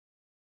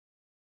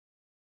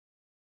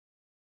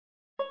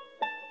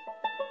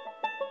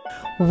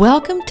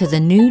Welcome to the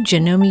new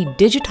Janome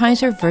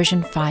Digitizer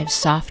version 5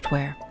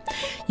 software.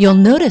 You'll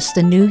notice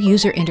the new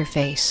user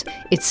interface.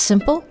 It's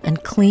simple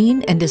and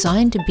clean and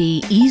designed to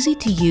be easy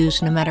to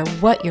use no matter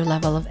what your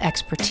level of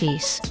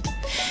expertise.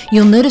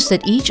 You'll notice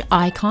that each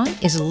icon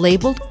is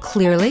labeled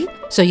clearly,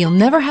 so you'll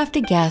never have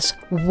to guess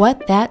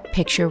what that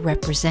picture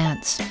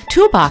represents.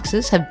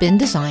 Toolboxes have been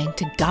designed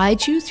to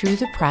guide you through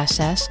the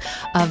process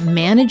of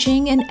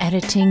managing and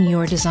editing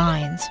your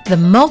designs. The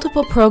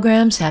multiple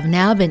programs have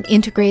now been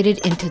integrated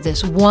into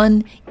this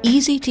one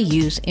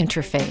easy-to-use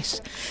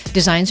interface.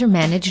 Designs are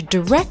managed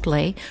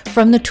directly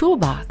from the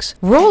toolbox.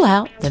 Roll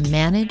out the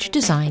Manage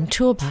Design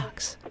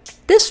Toolbox.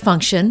 This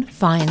function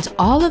finds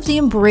all of the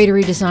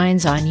embroidery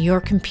designs on your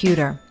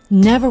computer.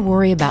 Never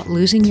worry about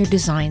losing your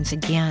designs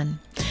again.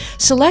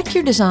 Select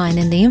your design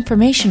and the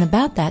information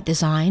about that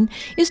design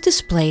is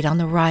displayed on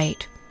the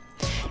right.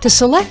 To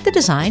select the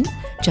design,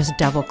 just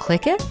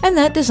double-click it and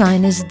that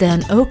design is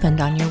then opened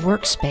on your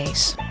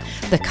workspace.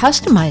 The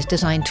Customized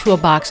Design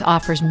Toolbox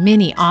offers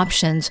many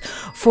options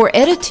for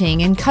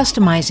editing and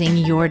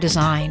customizing your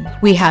design.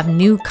 We have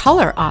new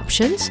color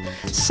options,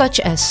 such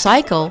as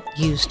cycle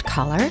used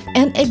color,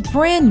 and a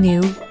brand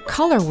new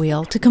color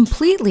wheel to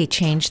completely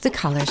change the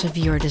colors of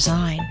your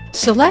design.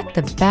 Select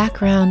the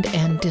Background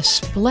and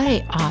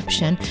Display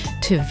option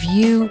to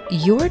view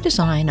your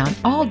design on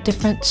all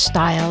different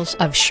styles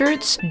of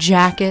shirts,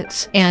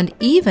 jackets, and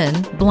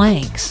even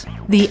blanks.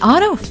 The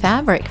Auto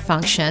Fabric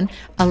function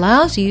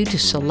allows you to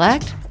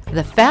select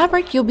the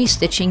fabric you'll be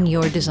stitching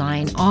your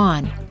design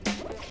on.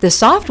 The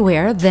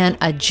software then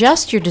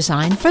adjusts your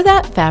design for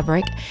that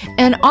fabric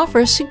and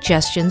offers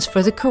suggestions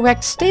for the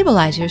correct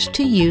stabilizers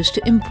to use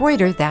to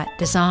embroider that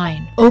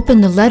design.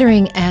 Open the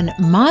Lettering and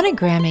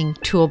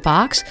Monogramming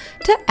toolbox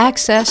to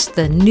access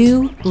the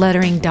new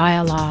lettering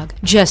dialog.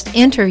 Just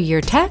enter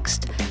your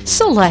text,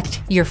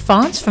 select your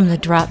fonts from the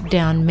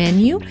drop-down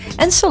menu,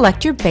 and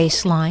select your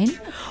baseline,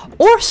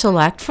 or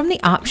select from the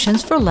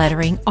options for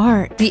lettering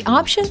art. The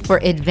option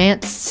for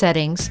advanced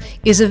settings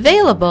is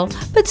available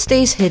but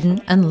stays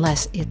hidden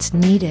unless it's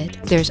needed.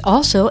 There's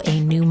also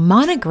a new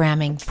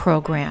monogramming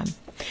program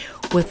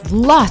with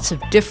lots of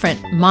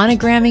different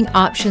monogramming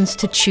options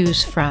to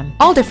choose from.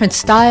 All different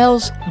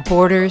styles,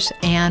 borders,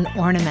 and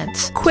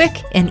ornaments.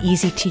 Quick and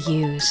easy to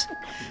use.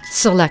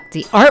 Select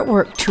the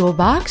Artwork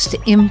toolbox to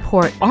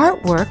import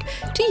artwork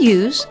to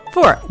use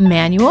for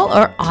manual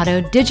or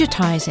auto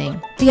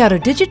digitizing. The Auto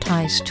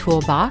Digitize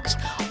toolbox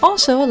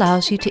also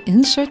allows you to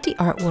insert the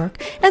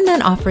artwork and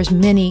then offers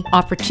many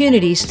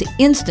opportunities to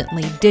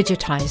instantly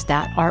digitize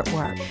that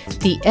artwork.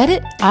 The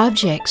Edit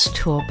Objects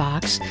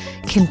toolbox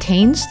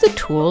contains the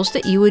tools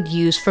that you would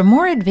use for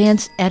more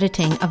advanced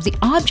editing of the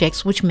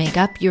objects which make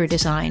up your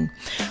design,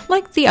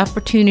 like the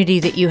opportunity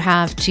that you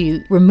have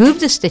to remove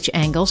the stitch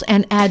angles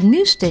and add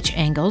new stitch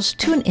angles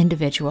to an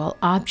individual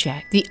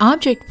object. The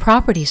Object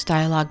Properties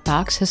dialog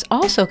box has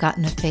also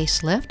gotten a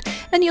facelift,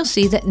 and you'll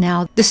see that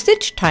now the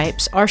stitch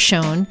types are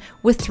shown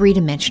with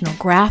three-dimensional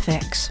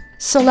graphics.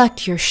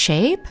 Select your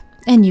shape,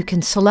 and you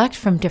can select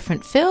from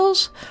different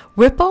fills,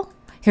 ripple.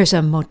 Here's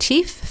a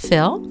motif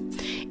fill,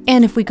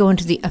 and if we go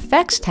into the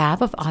Effects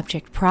tab of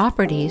Object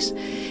Properties,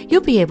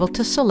 you'll be able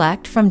to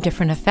select from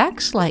different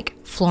effects like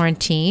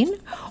Florentine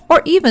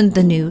or even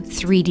the new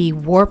 3D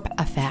Warp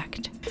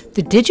effect.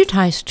 The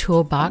Digitize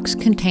toolbox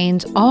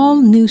contains all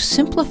new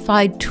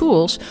simplified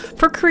tools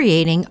for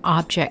creating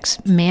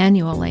objects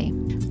manually.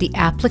 The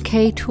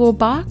Applique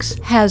Toolbox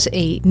has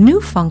a new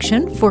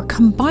function for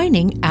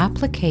combining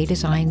applique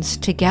designs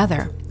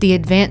together. The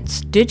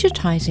Advanced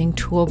Digitizing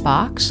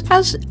toolbox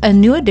has a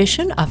new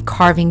addition of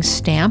carving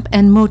stamp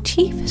and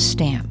motif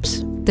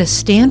stamps. The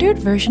standard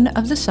version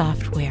of the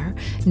software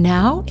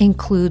now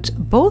includes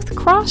both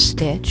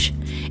cross-stitch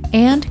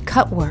and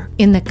cutwork.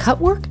 In the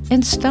Cutwork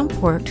and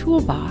Stumpwork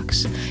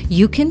toolbox,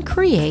 you can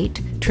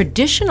create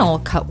traditional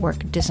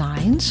cutwork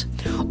designs,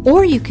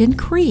 or you can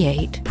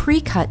create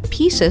pre-cut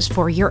pieces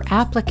for your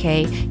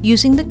applique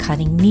using the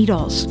cutting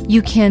needles.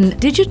 You can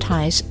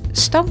digitize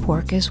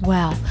stumpwork as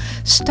well.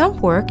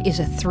 Stumpwork is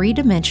a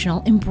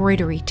three-dimensional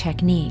embroidery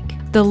technique.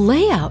 The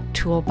Layout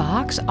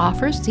toolbox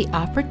offers the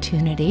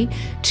opportunity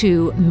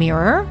to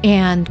mirror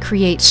and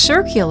create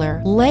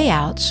circular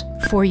layouts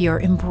for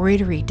your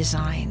embroidery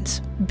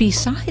designs.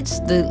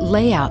 Besides the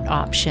layout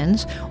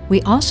options,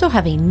 we also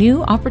have a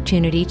new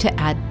opportunity to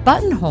add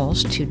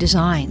buttonholes to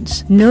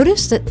designs.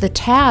 Notice that the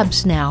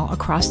tabs now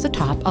across the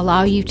top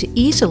allow you to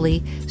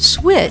easily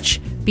switch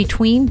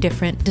between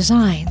different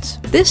designs.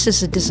 This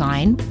is a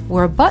design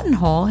where a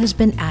buttonhole has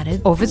been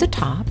added over the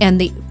top, and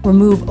the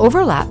Remove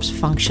Overlaps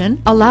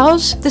function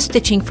allows the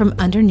stitching from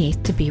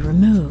underneath to be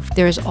removed.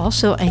 There is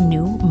also a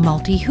new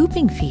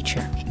multi-hooping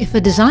feature. If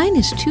a design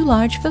is too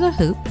large for the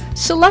hoop,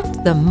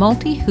 select the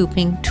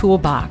Multi-Hooping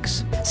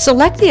toolbox.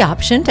 Select the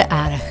option to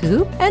add a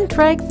hoop and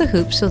drag the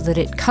hoop so that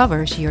it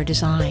covers your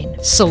design.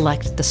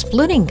 Select the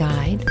splitting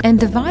guide and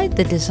divide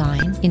the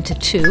design into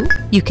two.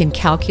 You can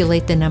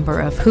calculate the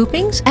number of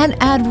hoopings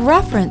and add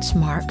reference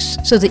marks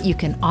so that you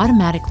can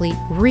automatically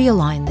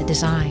realign the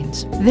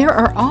designs. There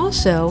are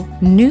also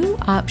new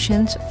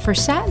options for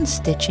satin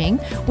stitching,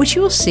 which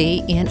you will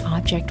see in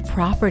Object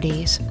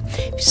Properties.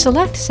 If you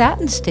select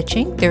satin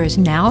stitching, there is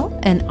now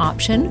an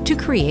option to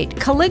create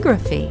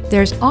calligraphy.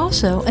 There's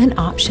also an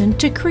option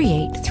to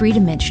create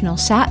three-dimensional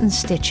satin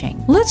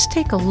stitching. Let's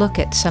take a look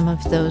at some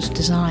of those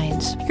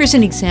designs. Here's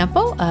an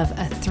example of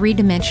a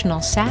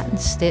three-dimensional satin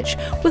stitch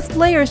with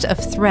layers of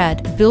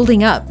thread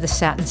building up the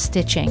satin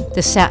stitching.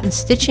 The satin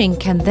stitching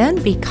can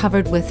then be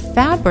covered with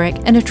fabric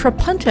and a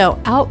trapunto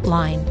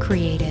outline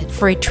created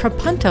for a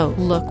trapunto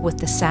look with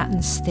the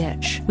satin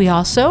stitch. We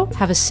also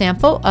have a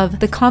sample of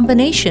the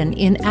combination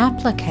in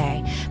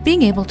Applique,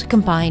 being able to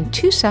combine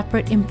two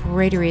separate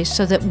embroideries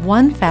so that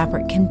one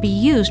fabric can be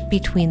used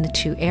between the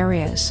two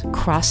areas.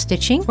 Cross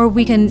stitching, where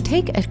we can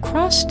take a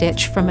cross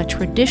stitch from a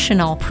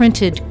traditional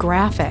printed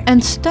graphic,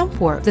 and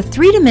stump work, the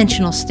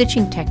three-dimensional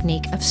stitching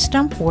technique of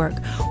stump work,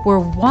 where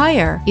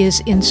wire is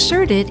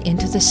inserted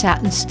into the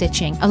satin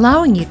stitching,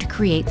 allowing you to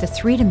create the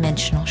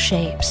three-dimensional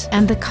shapes.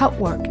 And the cut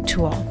work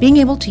tool, being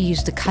able to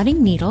use the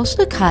cutting needles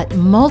to cut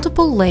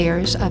multiple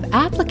layers of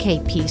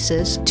applique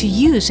pieces to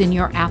use in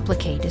your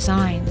applique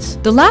designs.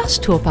 The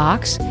last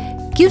toolbox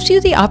gives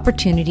you the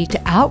opportunity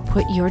to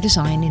output your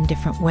design in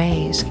different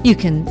ways. You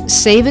can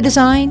save a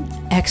design,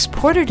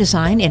 export a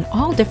design in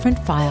all different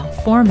file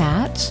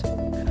formats,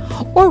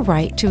 or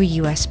write to a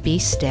USB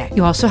stick.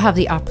 You also have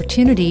the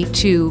opportunity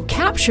to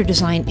capture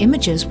design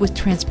images with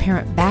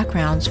transparent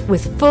backgrounds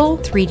with full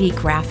 3D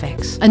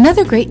graphics.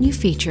 Another great new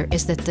feature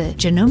is that the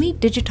Janome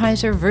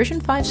Digitizer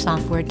version 5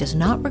 software does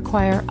not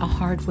require a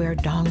hardware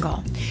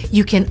dongle.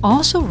 You can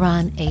also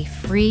run a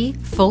free,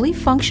 fully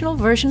functional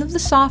version of the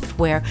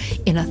software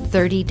in a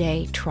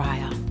 30-day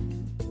trial.